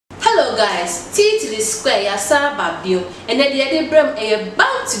So guys, T to the square, ya saba bio, and then the other bram a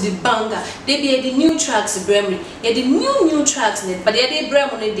bound to the banger. They be the new tracks bramly, yeah the new tracks in it, but the other bram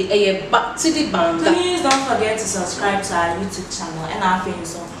on the a back to the banger. Please don't forget to subscribe to our YouTube channel and our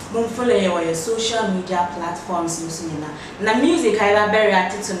Facebook. Follow your social media platforms using na music I very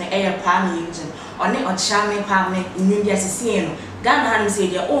active to the Kuami Eugene on the Okyeame Kwame in Ghana Ghanaian say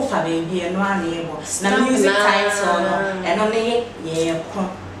the offer baby and one neighbor. Na music title and on the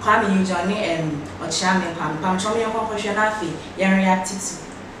Kuami Eugene and Okyeame Kwame. Punchlines you're reacting to.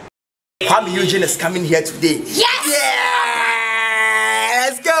 Kuami Eugene is coming here today. Yes! Yeah!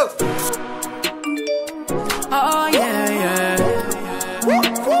 Let's go! Oh yeah.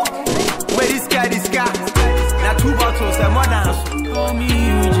 Where this guy? Now 2 bottles and 1 ounce. Kuami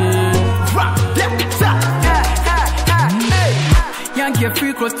Eugene. Yankee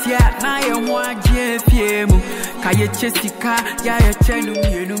free crotia, na ye mwaje fiemu. Kaye chesika, ya ye chenu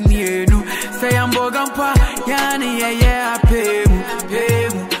mienu. Say ambogampa, yani ye apemu.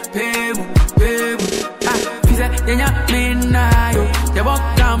 Fize yenya minayo, ye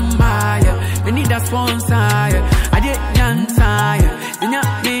bogamaya. We need a sponsor, I did nyansaya. Yenya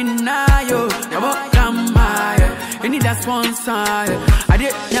minayo, ye bogamaya. We need a sponsor, I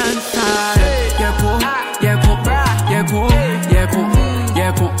did nyansaya. Yeeko.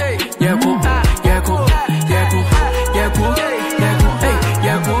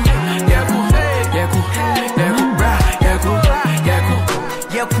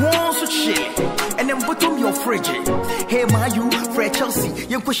 And then bottom your fridge. Hey, my you, Fred Chelsea,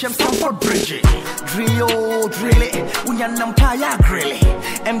 you push him Stamford Bridge. Drill it, Unyanam grill it.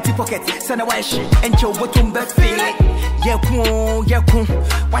 Empty pocket, send a wash, and your bottom best feel it.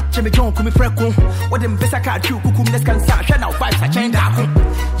 Yeeko, watch me don't come freckle. What them best I can't do, Kukum, let's can start now 5 I change that.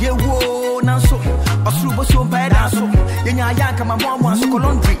 Yewo, now so, a super so bad, so. Yanya, come on, one so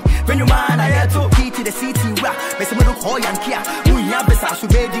laundry. When you man, I had to key to the city, rap, Mr. Middle Hoy and Kia. We have the Sasu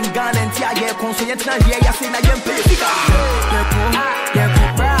Beijing Ghana and Tia, consent, and here I say, I am pay.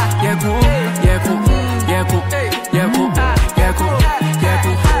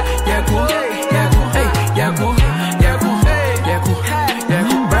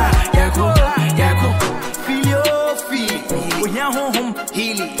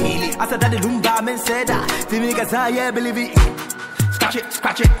 After that, the Lumba men said that the niggas I believe it. Scratch it,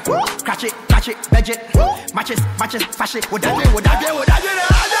 budget, matches, fash it, what I do.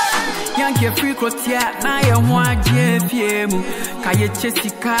 Yankee free crotia, na ye mwaje fiemu. Kaye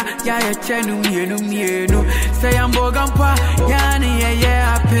chesika, ya ye chenu mienu. Say ambogampa, yani ye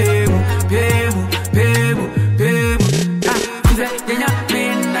apemu. Fize yenya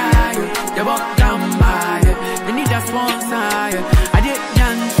minayo, ye bogamaya. We need a sponsor, I did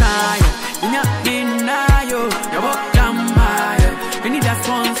nyansaya. Yenya minayo, ye bogamaya. We need a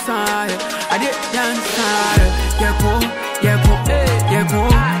sponsor, I did nyansaya. Yeeko.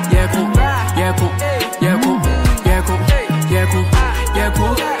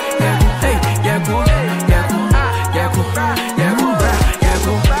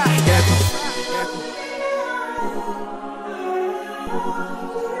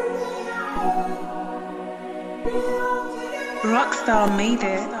 Rockstar made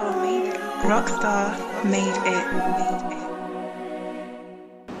it. Rockstar made it.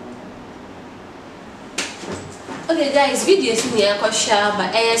 Okay guys, videos in here are sharp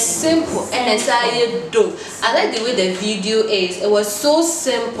but it's simple and it's do. I like the way the video is. It was so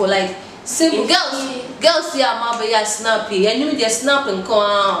simple, like simple. Girls yeah, mama yeah snappy. And you just snap and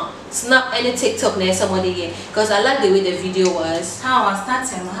snap any TikTok near somebody here. Because I like the way the video was. How I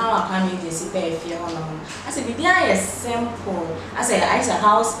started, how I can make this if you want. I said, the idea is simple. I said, it's a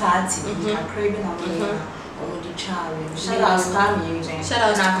house party. I'm craving a challenge. Shout out to Kuami Eugene. Shout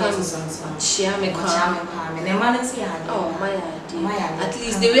out to Okyeame Kwame. Oh my idea. At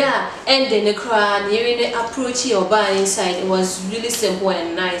least the way I ended the crowd, hearing the approach or by inside, it was really simple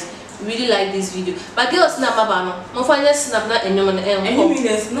and nice. Really like this video. But girls snap about no snap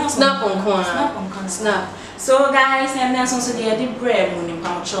not snap on snap. So guys, and then also the bread moon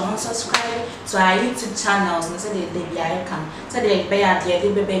subscribe to our YouTube channels and say they be icon. So they be at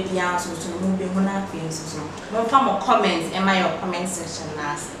the baby answers to moving ONErpm. No form of comments in my comment section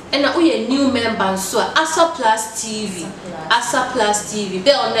last. And now we a new member so Asa Plus TV.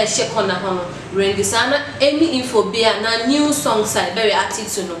 Be on that check on the home. Rengisana any info be na new song side very active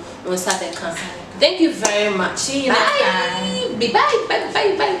to know on Saturday. Thank you very much. See you next time.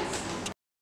 Bye.